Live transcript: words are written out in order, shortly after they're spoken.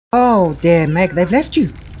Oh dear, Meg, they've left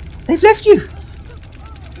you! They've left you!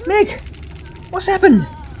 Meg! What's happened?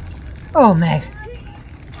 Oh, Meg.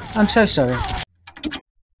 I'm so sorry.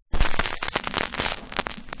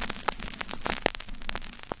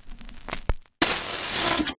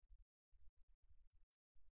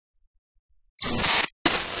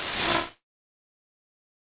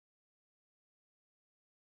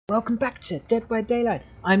 Welcome back to Dead by Daylight.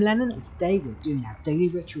 I'm Lallen, and today we're doing our daily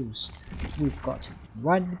rituals. We've got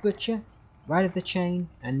Rite of the Butcher, Rite of the Chain,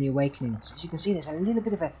 and the Awakenings. As you can see, there's a little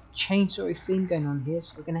bit of a chainsaw theme going on here,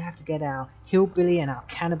 so we're going to have to get our hillbilly and our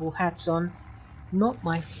cannibal hats on. Not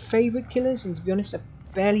my favourite killers, and to be honest,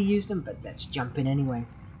 I've barely used them, but let's jump in anyway.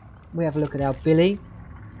 We have a look at our Billy.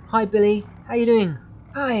 Hi Billy, how you doing?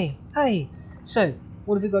 Hi, hi. So,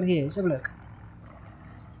 what have we got here? Let's have a look.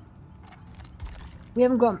 We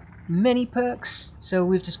haven't got many perks, so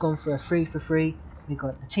we've just gone for a free for free. We've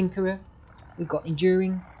got the Tinkerer, we've got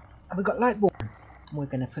Enduring, and we've got Lightborn. We're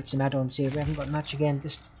going to put some add-ons here. We haven't got much again,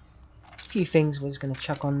 just a few things we're just going to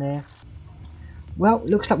chuck on there. Well,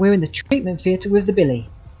 looks like we're in the treatment theatre with the Billy.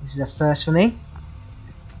 This is a first for me.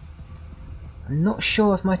 I'm not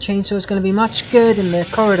sure if my chainsaw is going to be much good in the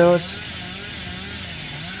corridors.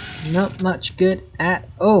 Not much good at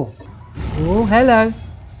all. Oh, hello.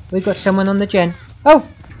 We've got someone on the gen. Oh!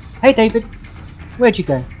 Hey David! Where'd you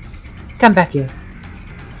go? Come back here.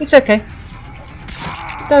 It's okay.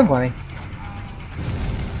 Don't worry.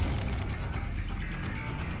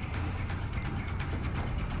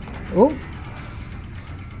 Oh!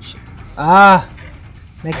 Ah!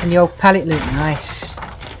 Making the old pallet loot nice.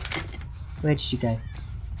 Where did you go?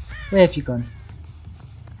 Where have you gone?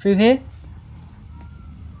 Through here?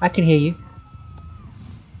 I can hear you.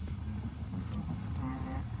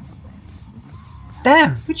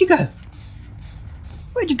 Damn! Where'd you go?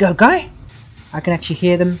 Where'd you go, guy? I can actually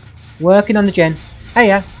hear them working on the gen.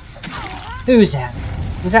 Hiya! Who's that?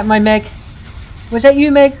 Was that my Meg? Was that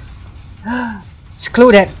you, Meg? It's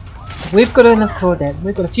Claudette. We've got enough Claudette.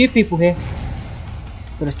 We've got a few people here.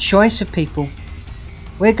 Got a choice of people.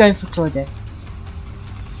 We're going for Claudette.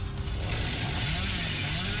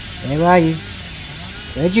 Where are you?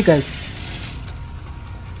 Where'd you go?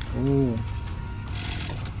 Ooh.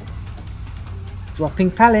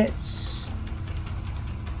 Dropping pallets.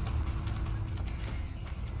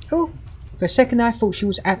 Oh, for a second I thought she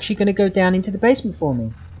was actually going to go down into the basement for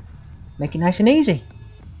me. Make it nice and easy.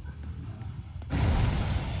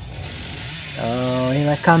 Oh,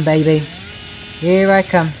 here I come, baby. Here I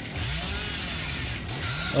come.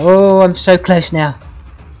 Oh, I'm so close now.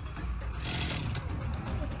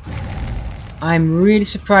 I'm really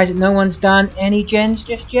surprised that no one's done any gens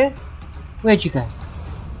just yet. Where'd you go?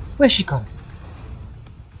 Where's she gone?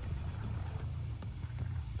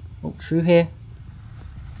 Oh, through here.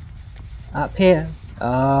 Up here.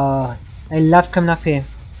 Oh, they love coming up here.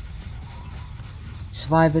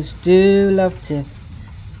 Survivors do love to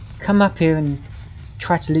come up here and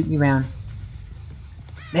try to loot me round.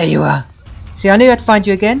 There you are. See, I knew I'd find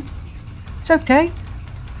you again. It's okay.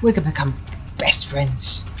 We're going to become best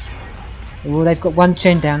friends. Oh, they've got one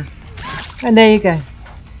chain down. And there you go.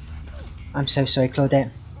 I'm so sorry,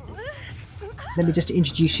 Claudette. Let me just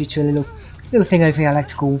introduce you to a little thing over here I like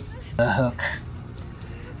to call a hook.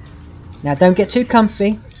 Now don't get too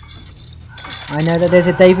comfy. I know that there's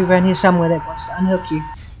a Davey around here somewhere that wants to unhook you.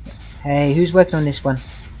 Hey, who's working on this one?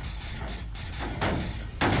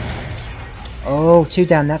 Oh, two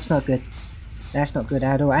down, that's not good. That's not good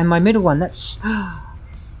at all. And my middle one, that's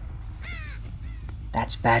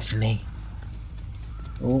bad for me.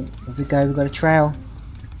 Oh, here we go, we've got a trail.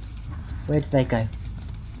 Where did they go?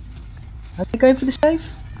 Are they going for the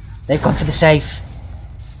safe? They've gone for the safe.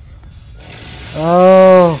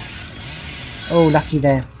 Oh. Oh, lucky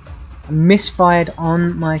there. I misfired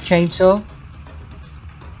on my chainsaw.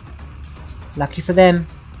 Lucky for them.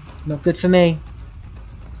 Not good for me.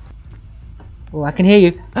 Oh, I can hear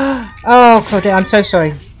you. Oh, Claudette, I'm so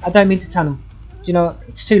sorry. I don't mean to tunnel. Do you know what?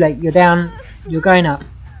 It's too late. You're down. You're going up.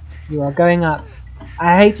 You are going up.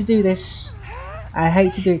 I hate to do this. I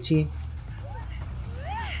hate to do it to you.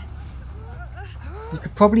 You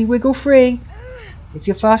could probably wiggle free. If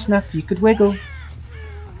you're fast enough, you could wiggle.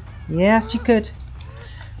 Yes, you could.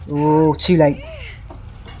 Oh, too late.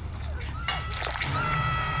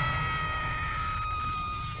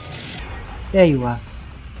 There you are.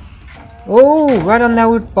 Oh, right on the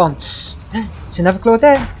old bounce. It's another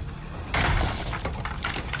Claudette.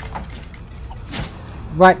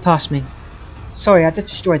 Right past me. Sorry, I just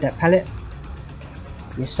destroyed that pallet.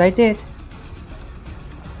 Yes, I did.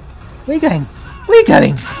 Where are you going? Where are you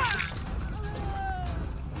going?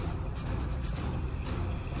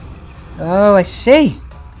 Oh, I see.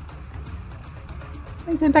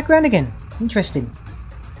 Are you going back around again? Interesting.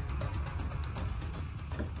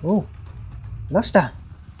 Oh, lost her.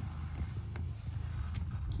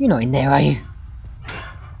 You're not in there, are you?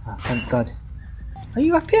 Oh, thank God. Are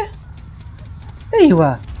you up here? There you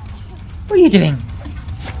are. What are you doing?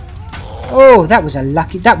 Oh, that was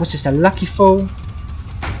just a lucky fall.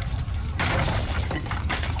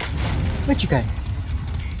 Where'd you go?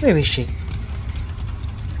 Where is she?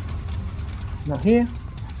 Not here.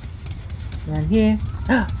 Around here.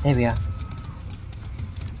 Ah, there we are.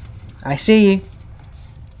 I see you.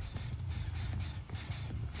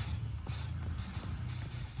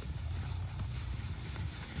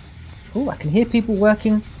 Oh, I can hear people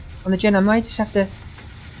working on the gen. I might just have to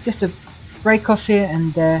break off here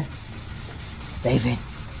and David.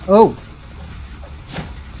 Oh,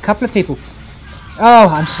 a couple of people. Oh,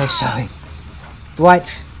 I'm so sorry,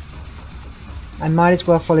 Dwight. I might as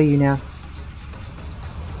well follow you now.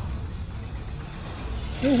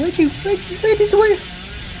 Oh, where did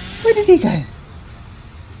he go?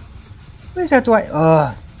 Where's that Dwight?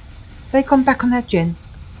 Oh, they come back on that gen.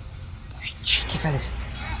 Cheeky fellas.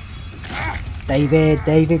 David!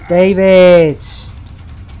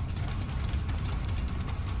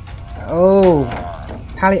 Oh,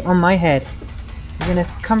 pallet on my head. You're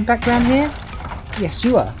gonna come back round here? Yes,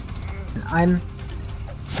 you are. I'm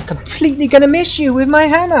completely gonna miss you with my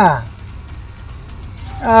hammer.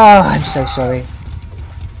 Oh, I'm so sorry.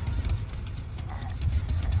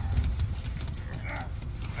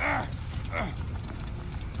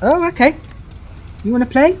 Oh, okay. You wanna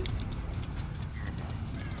play?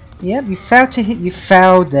 Yep, you failed to hit. You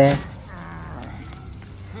failed there.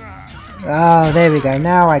 Oh, there we go.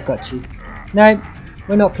 Now I got you. No,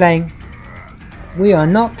 we're not playing. We are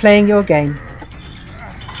not playing your game.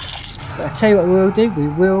 But I'll tell you what we will do. We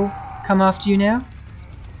will come after you now.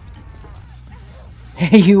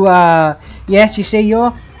 There you are. Yes, you see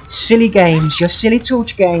your silly games, your silly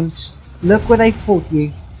torture games. Look where they brought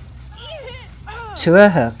you. To a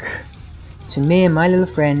hook. To me and my little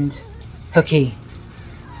friend, Hooky.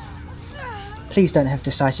 Please don't have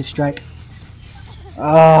decisive strike.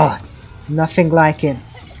 Oh, nothing like it.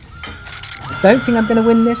 I don't think I'm going to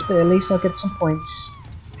win this, but at least I'll get some points.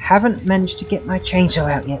 Haven't managed to get my chainsaw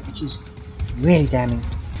out yet, which is really damning.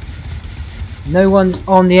 No one's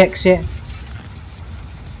on the exit.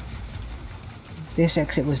 This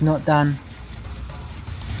exit was not done.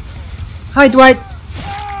 Hi, Dwight!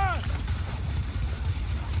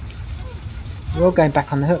 We're all going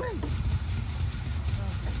back on the hook.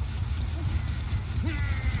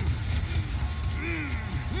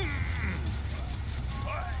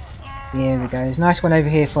 Here we go. There's a nice one over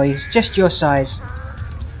here for you. It's just your size.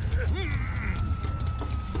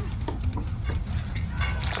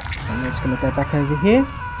 And we're just going to go back over here.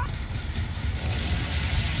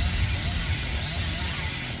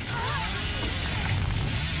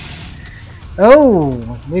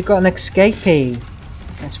 Oh, we've got an escapee.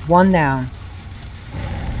 That's one down.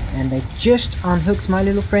 And they just unhooked my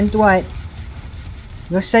little friend Dwight.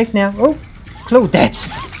 You're safe now. Oh, Claudette.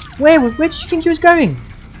 Where did you think you was going?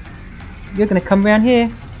 You're going to come round here.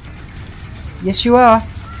 Yes, you are.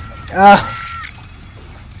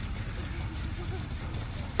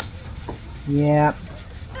 Yeah.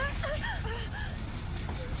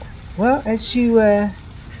 Well, as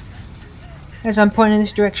I'm pointing in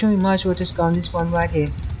this direction, we might as well just go on this one right here.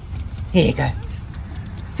 Here you go.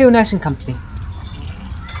 Feel nice and comfy.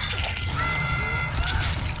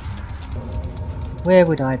 Where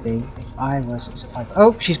would I be if I was at survival?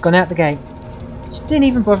 Oh, she's gone out the gate. She didn't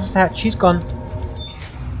even bother with that. She's gone.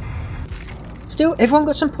 Still, everyone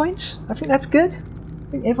got some points. I think that's good.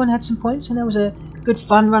 I think everyone had some points, and that was a good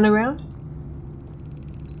fun run around.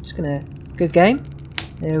 Just gonna good game.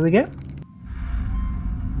 There we go.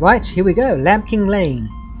 Right, here we go. Lamp King Lane,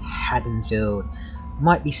 Haddonfield.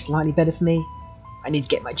 Might be slightly better for me. I need to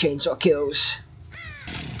get my chainsaw kills.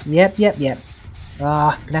 Yep.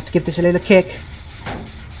 Ah, gonna have to give this a little kick.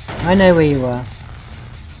 I know where you are.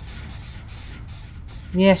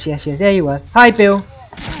 Yes, there you are. Hi, Bill.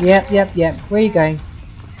 Yep. Where are you going?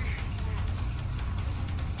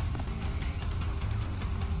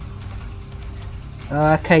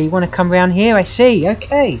 Okay, you want to come round here? I see.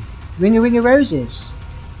 Okay. Ring a roses.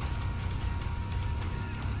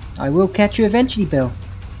 I will catch you eventually, Bill.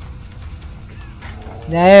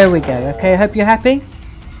 There we go. Okay, I hope you're happy.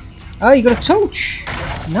 Oh, you got a torch.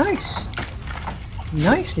 Nice.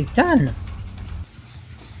 Nicely done.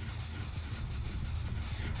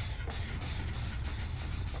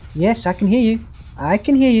 Yes, I can hear you. I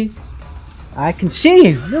can hear you. I can see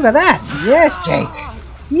you. Look at that. Yes, Jake.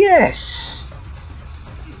 Yes.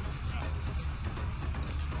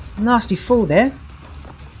 Nasty fall there.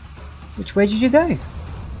 Which way did you go?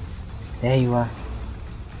 There you are.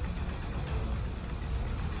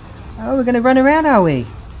 Oh, we're going to run around, are we?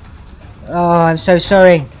 Oh, I'm so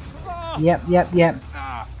sorry. Yep.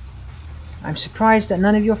 I'm surprised that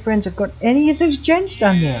none of your friends have got any of those gens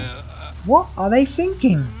down there. What are they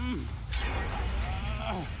thinking?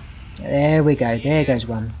 There we go. There goes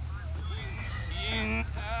one.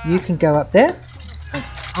 You can go up there. And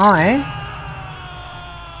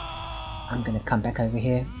I'm going to come back over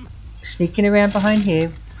here. Sneaking around behind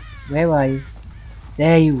here. Where are you?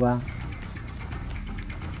 There you are.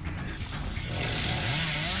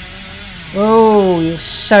 Oh, you're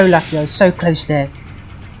so lucky. I was so close there.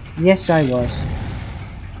 Yes, I was.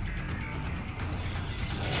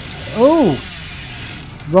 Oh!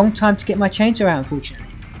 Wrong time to get my chainsaw out, unfortunately.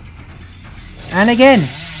 And again!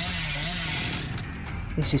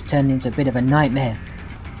 This is turning into a bit of a nightmare.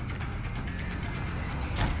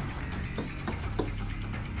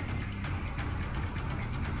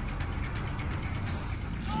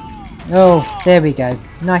 Oh, there we go.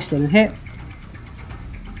 Nice little hit.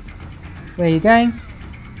 Where are you going?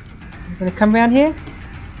 You gonna come round here?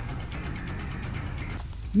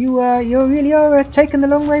 You really are taking the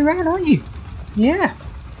long way round, aren't you? Yeah.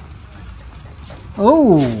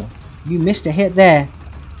 Oh, you missed a hit there.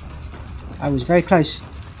 I was very close.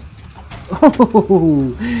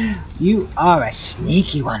 Oh, you are a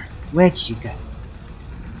sneaky one. Where did you go?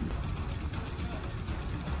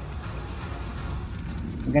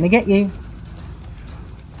 I'm gonna get you.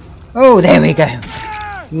 Oh, there we go.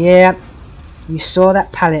 Yeah, you saw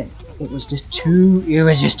that pallet. It was just too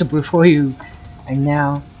irresistible for you. And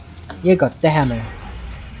now you got the hammer.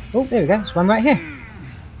 Oh, there we go. There's one right here.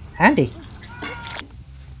 Handy.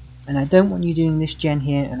 And I don't want you doing this gen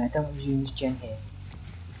here, and I don't want you doing this gen here.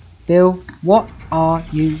 Bill, what are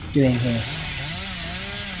you doing here?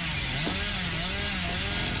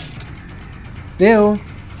 Bill,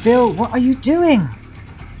 what are you doing?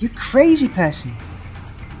 You crazy person.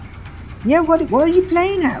 Yeah, what are you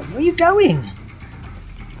playing at? Where are you going?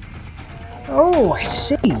 Oh, I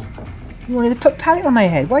see. You wanted to put pallet on my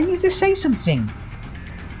head. Why didn't you just say something?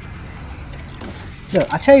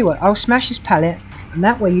 Look, I'll tell you what. I'll smash this pallet, and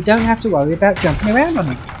that way you don't have to worry about jumping around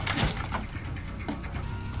on it.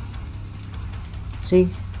 See?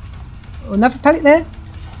 Oh, another pallet there.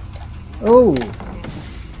 Oh.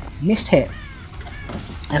 Missed hit.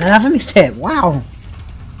 And another missed hit. Wow.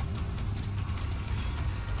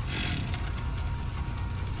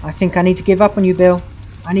 I think I need to give up on you, Bill.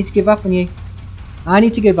 I need to give up on you. I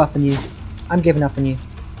need to give up on you. I'm giving up on you.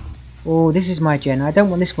 Oh, this is my gen. I don't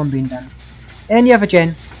want this one being done. Any other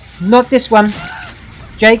gen. Not this one.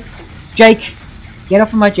 Jake. Get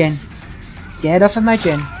off of my gen. Get off of my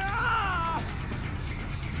gen.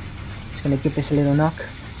 Just going to give this a little knock.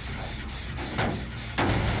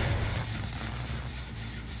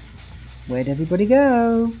 Where'd everybody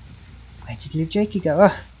go? Where did little Jakey go?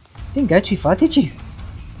 Oh, didn't go too far, did you?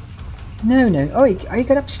 No. Oh, you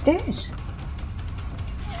got upstairs.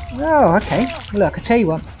 Oh, okay. Well, look, I'll tell you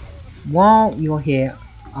what. While you're here,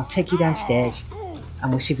 I'll take you downstairs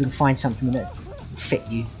and we'll see if we can find something that will fit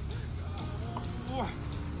you.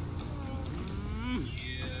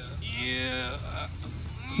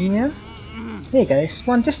 Yeah? There you go, there's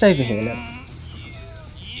one just over here, look.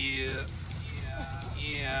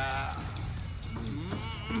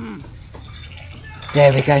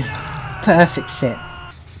 There we go. Perfect fit.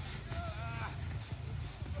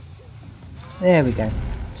 There we go.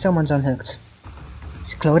 Someone's unhooked.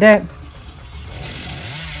 It's Claudette.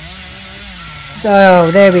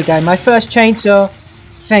 Oh, there we go. My first chainsaw.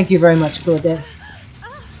 Thank you very much, Claudette.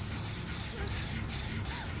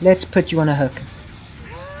 Let's put you on a hook.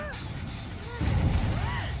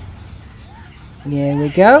 There we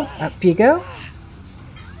go. Up you go.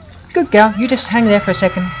 Good girl. You just hang there for a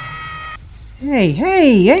second.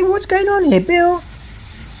 Hey, what's going on here, Bill?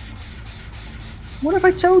 What have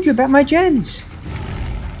I told you about my gens?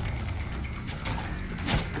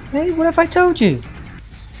 Hey, what have I told you?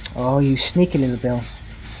 Oh, you sneaky little Bill.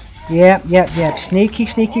 Yep.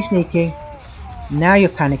 Sneaky. Now you're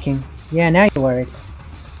panicking. Yeah, now you're worried.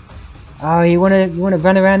 Oh, you wanna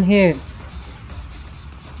run around here?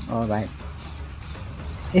 Alright.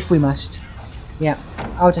 If we must. Yeah,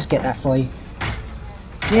 I'll just get that for you.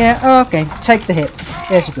 Yeah, oh, okay. Take the hit.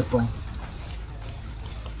 There's a good boy.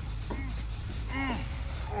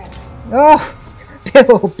 Oh!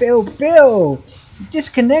 Bill!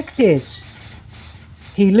 Disconnected!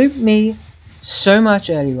 He looped me so much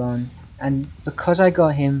earlier on, and because I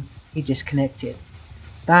got him, he disconnected.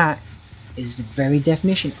 That is the very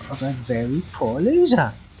definition of a very poor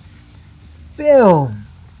loser. Bill!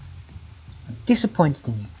 I'm disappointed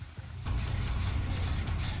in you.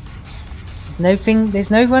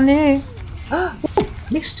 There's no one here. Oh,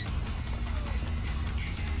 missed.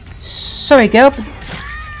 Sorry, girl, but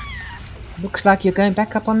looks like you're going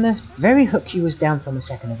back up on the very hook you was down from a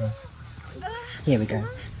second ago. Here we go.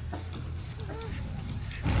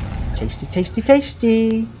 Tasty, tasty,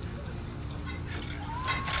 tasty.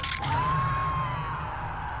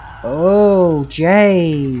 Oh,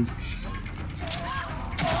 Jake.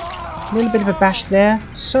 A little bit of a bash there.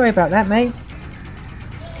 Sorry about that, mate.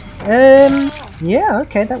 Yeah,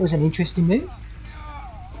 okay, that was an interesting move.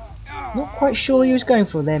 Not quite sure what he was going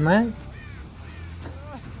for there, man.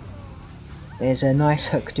 There's a nice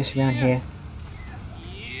hook just around here.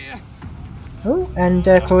 Oh, and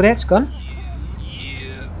Claudette's gone.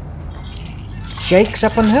 Jake's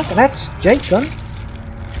up on the hook. That's Jake gone.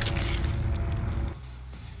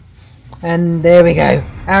 And there we go.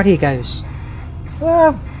 Out he goes.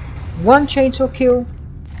 Well, one chainsaw kill.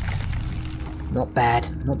 Not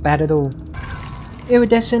bad. Not bad at all.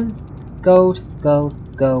 Iridescent. Gold.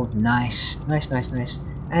 Gold. Gold. Nice. Nice, nice, nice.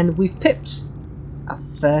 And we've pipped. Our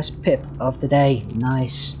first pip of the day.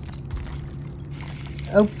 Nice.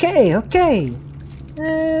 Okay, okay.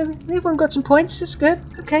 Everyone got some points. That's good.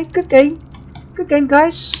 Okay, good game. Good game,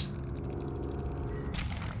 guys.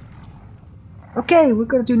 Okay, we're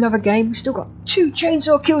going to do another game. We've still got 2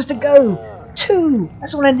 chainsaw kills to go. 2!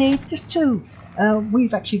 That's all I need. Just 2.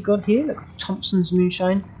 We've actually got here, look, Thompson's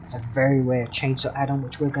Moonshine. It's a very rare chainsaw add-on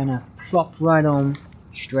which we're going to plop right on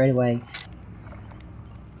straight away.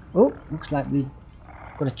 Oh, looks like we've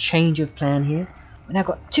got a change of plan here. We've now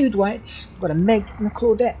got 2 Dwights. We've got a Meg and a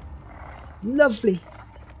Claudette. Lovely.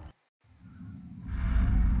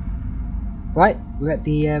 Right, we're at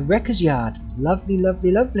the Wrecker's Yard. Lovely,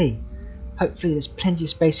 lovely, lovely. Hopefully there's plenty of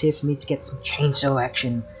space here for me to get some chainsaw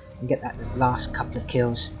action and get that last couple of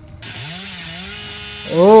kills.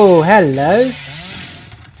 Oh, hello.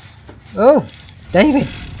 Oh, David.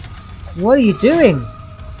 What are you doing?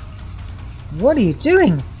 What are you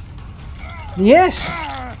doing? Yes,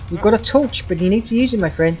 you've got a torch, but you need to use it, my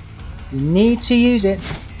friend. You need to use it.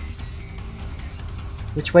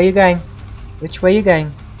 Which way are you going? Which way are you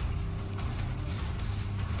going?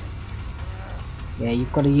 Yeah,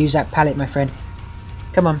 you've got to use that pallet, my friend.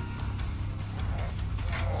 Come on.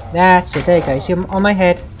 That's it. There you go. See, I'm on my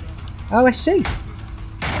head. Oh, I see.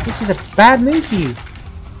 This is a bad move for you.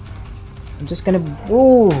 I'm just going to...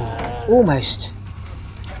 Oh, almost.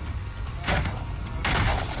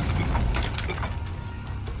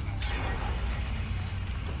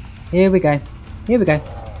 Here we go. Here we go.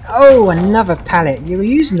 Oh, another pallet. You're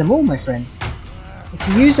using them all, my friend. If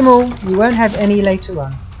you use them all, you won't have any later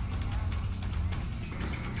on.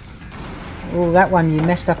 Oh, that one you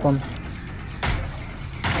messed up on.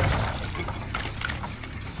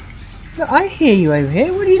 Look, I hear you over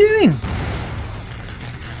here. What are you doing?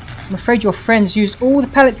 I'm afraid your friends used all the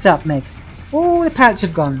pallets up, Meg. All the pallets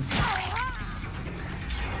have gone.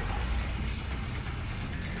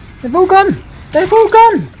 They've all gone. They've all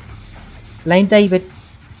gone. Blame David.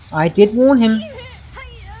 I did warn him.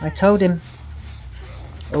 I told him.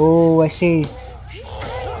 Oh, I see.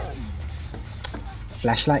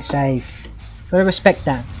 Flashlight safe. Gotta respect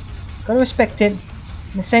that. Gotta respect it.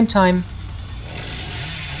 At the same time,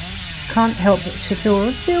 can't help but to feel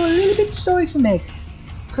a little bit sorry for Meg,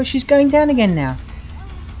 because she's going down again now.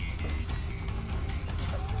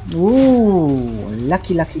 Ooh,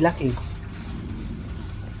 lucky, lucky, lucky.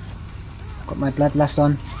 Got my bloodlust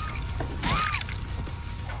on.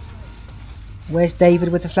 Where's David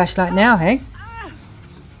with the flashlight now, hey?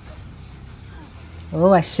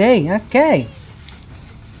 Oh, I see. Okay.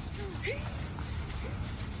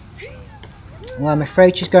 Well, I'm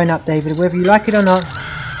afraid she's going up, David. Whether you like it or not,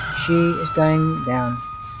 she is going down.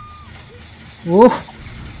 Whoa!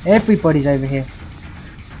 Everybody's over here.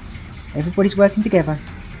 Everybody's working together.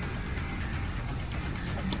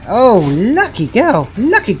 Oh, lucky girl!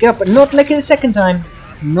 Lucky girl, but not lucky the second time.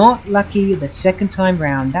 Not lucky the second time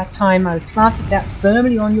round. That time I planted that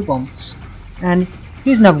firmly on your bombs. And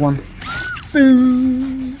here's another one.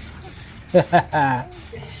 Boom!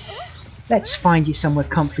 Let's find you somewhere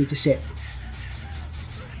comfy to sit.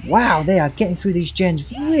 Wow, they are getting through these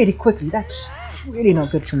gens really quickly. That's really not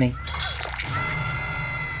good for me.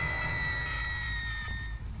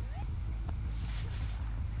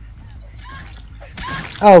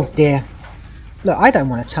 Oh dear. Look, I don't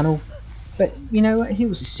want a tunnel. But you know what? He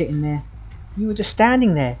was just sitting there. You were just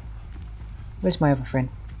standing there. Where's my other friend?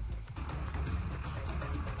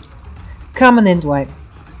 Come on then, Dwight.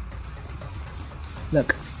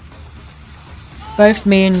 Look. Both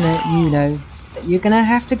me and you know that you're gonna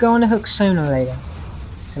have to go on the hook sooner or later.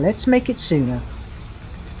 So let's make it sooner.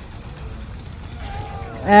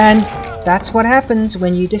 And That's what happens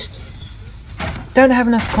when you just don't have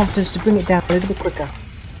enough confidence to bring it down a little bit quicker.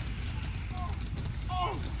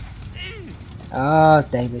 Oh,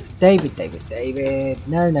 David.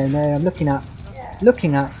 No, I'm looking up.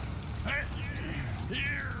 Looking up.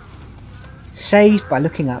 Saved by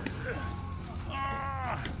looking up.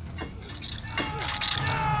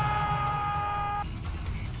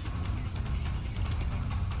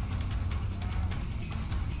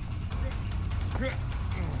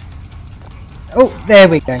 Oh, there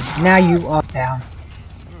we go. Now you are down.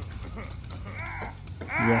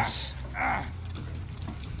 Yes.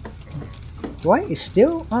 Dwight is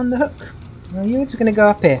still on the hook. Well, you're just going to go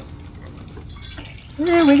up here.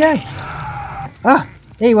 There we go. Ah,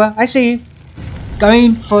 there you are. I see you.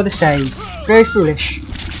 Going for the save. Very foolish.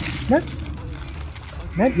 Nope.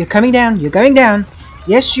 Nope, you're coming down. You're going down.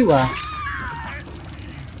 Yes, you are.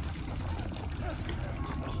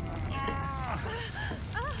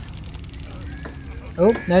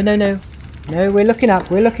 Oh, no. No, we're looking up.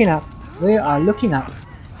 We are looking up.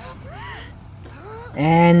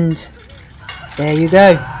 And there you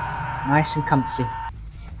go. Nice and comfy.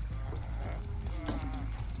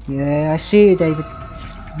 Yeah, I see you, David.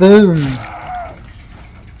 Boom.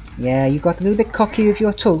 Yeah, you got a little bit cocky with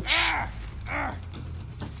your torch.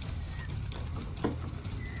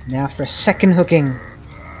 Now for a second hooking.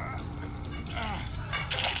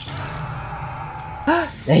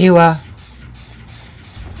 There you are.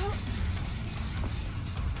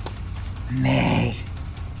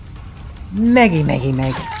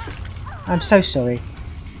 Meg. I'm so sorry.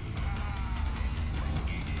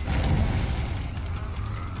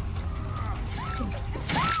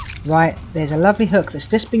 Right, there's a lovely hook that's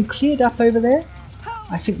just been cleared up over there.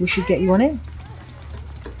 I think we should get you on it.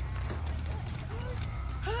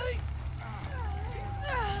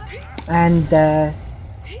 And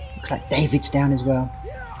looks like David's down as well.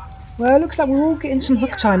 Well, it looks like we're all getting some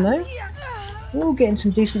hook time though. We're all getting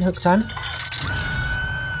some decent hook time.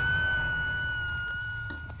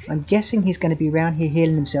 I'm guessing he's going to be around here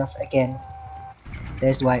healing himself again.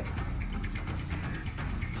 There's Dwight.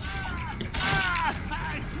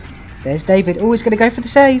 There's David. Oh, he's going to go for the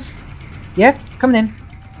save. Yep, come on in.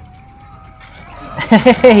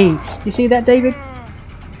 Hey, you see that, David?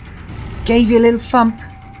 Gave you a little thump.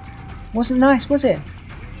 Wasn't nice, was it?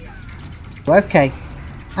 Okay.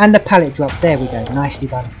 And the pallet drop. There we go. Nicely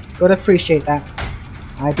done. Gotta appreciate that.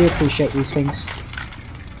 I do appreciate these things.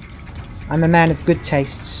 I'm a man of good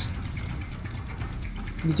tastes.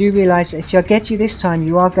 You do realise that if I get you this time,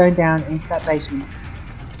 you are going down into that basement.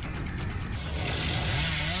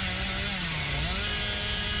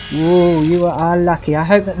 Ooh, you are lucky. I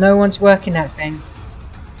hope that no one's working that thing.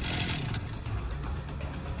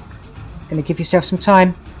 Just gonna give yourself some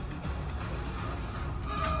time.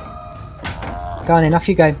 Go on then, off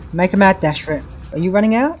you go. Make a mad dash for it. Are you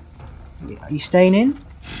running out? Are you staying in?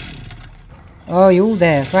 Oh, you're all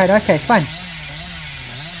there. Right, okay, fine.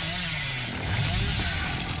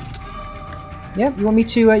 Yep, you want me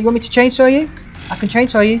to chainsaw you? I can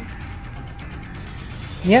chainsaw you.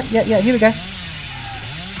 Yep, here we go.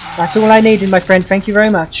 That's all I needed, my friend. Thank you very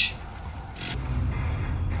much.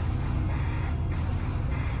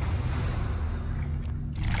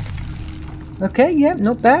 Okay, yeah,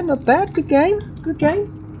 not bad. Good game.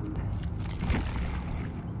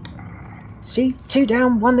 See, 2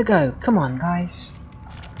 down, 1 to go. Come on, guys.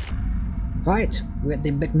 Right, we're at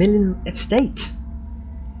the Macmillan Estate.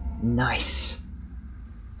 Nice.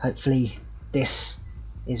 Hopefully, this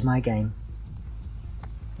is my game.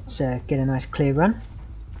 Let's get a nice clear run.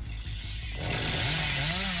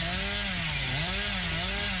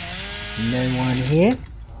 No one here.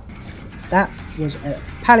 That was a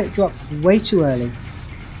pallet drop way too early.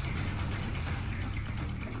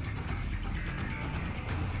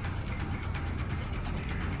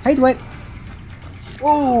 Hey Dwight!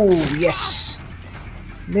 Oh yes!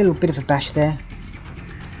 Little bit of a bash there.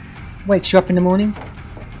 Wakes you up in the morning.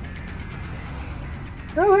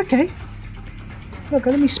 Oh okay. Look,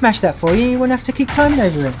 let me smash that for you. You won't have to keep climbing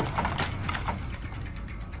over it.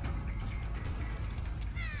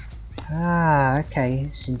 Ah, okay,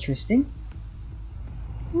 it's interesting.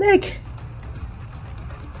 Meg!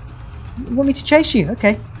 You want me to chase you?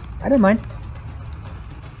 Okay, I don't mind.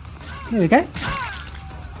 There we go.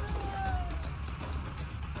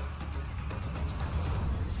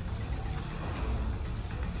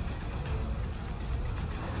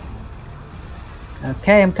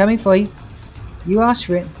 Okay, I'm coming for you. You asked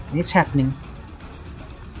for it, and it's happening.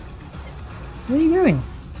 Where are you going?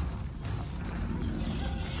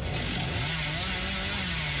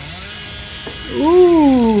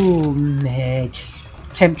 Ooh, Meg.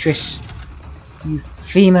 Temptress. You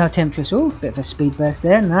Female Temptress. Oh, bit of a speed burst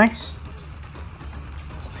there. Nice.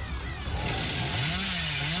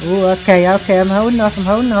 Oh, okay, okay. I'm holding off. I'm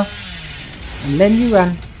holding off. I'm letting you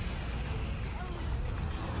run.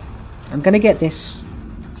 I'm gonna get this.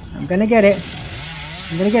 I'm gonna get it.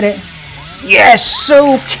 I'm gonna get it. Yes!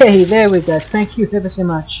 Okay, there we go. Thank you ever so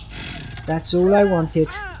much. That's all I wanted.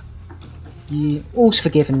 You all's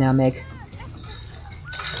forgiven now, Meg.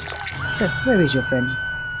 So, where is your friend?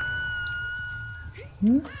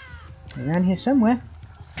 Around here somewhere.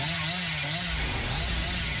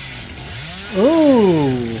 Oh!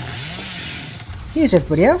 Here's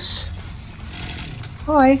everybody else.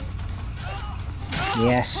 Hi.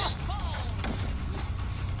 Yes.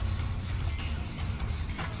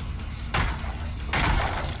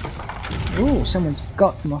 Oh, someone's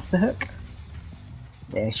got them off the hook.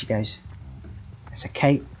 There she goes. That's a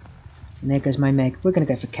Kate. And there goes my Meg. We're going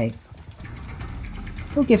to go for Kate.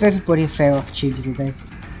 We'll give everybody a fair opportunity today.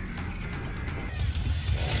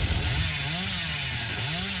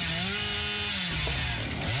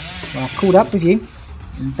 Well, I caught up with you.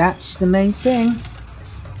 And that's the main thing.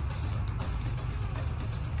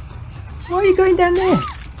 Why are you going down there?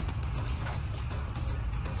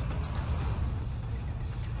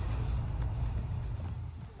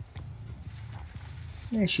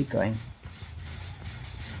 Where's she going?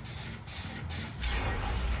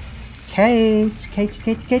 Kate! Kate!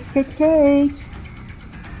 Kate! Kate! Kate! Kate!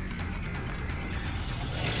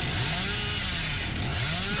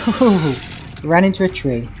 Oh, ran into a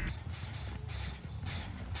tree.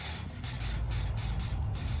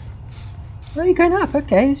 Oh, you're going up.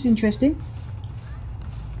 Okay, this is interesting.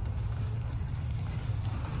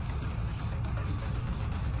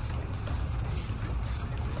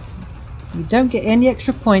 You don't get any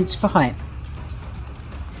extra points for height.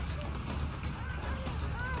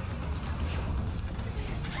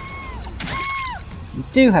 You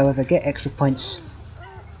do, however, get extra points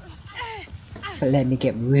for letting me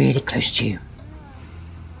get really close to you.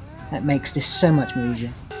 That makes this so much more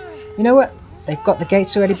easier. You know what? They've got the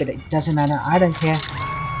gates already, but it doesn't matter. I don't care.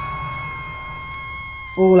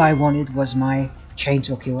 All I wanted was my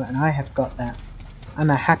chainsaw kill, and I have got that. I'm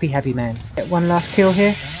a happy, happy man. Get one last kill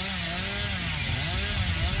here.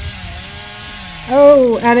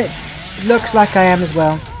 Oh, and it looks like I am as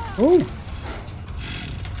well. Oh,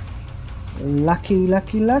 lucky,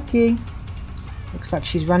 lucky, lucky. Looks like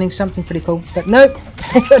she's running something pretty cool. But nope,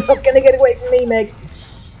 you're not going to get away from me, Meg.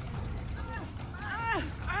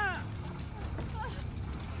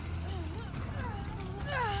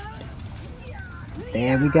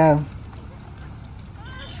 There we go.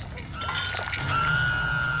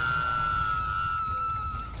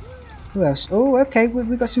 Who else? Oh, okay,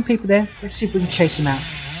 we've got some people there. Let's see if we can chase them out.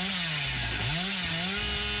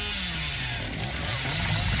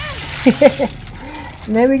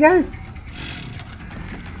 And there we go.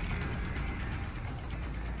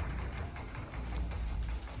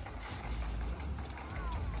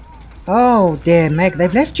 Oh dear, Meg,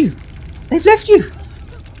 they've left you. They've left you.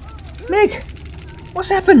 Meg, what's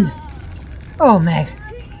happened? Oh, Meg,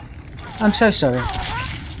 I'm so sorry.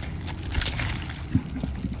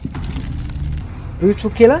 Brutal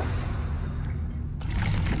killer?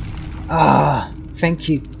 Ah, thank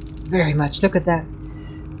you very much. Look at that.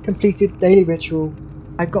 Completed daily ritual.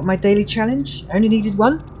 I got my daily challenge. I only needed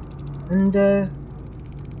one. And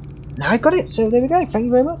now I got it. So there we go. Thank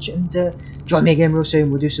you very much. And join me again real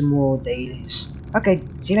soon. We'll do some more dailies. Okay,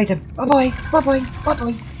 see you later. Bye bye. Bye bye. Bye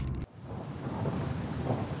bye.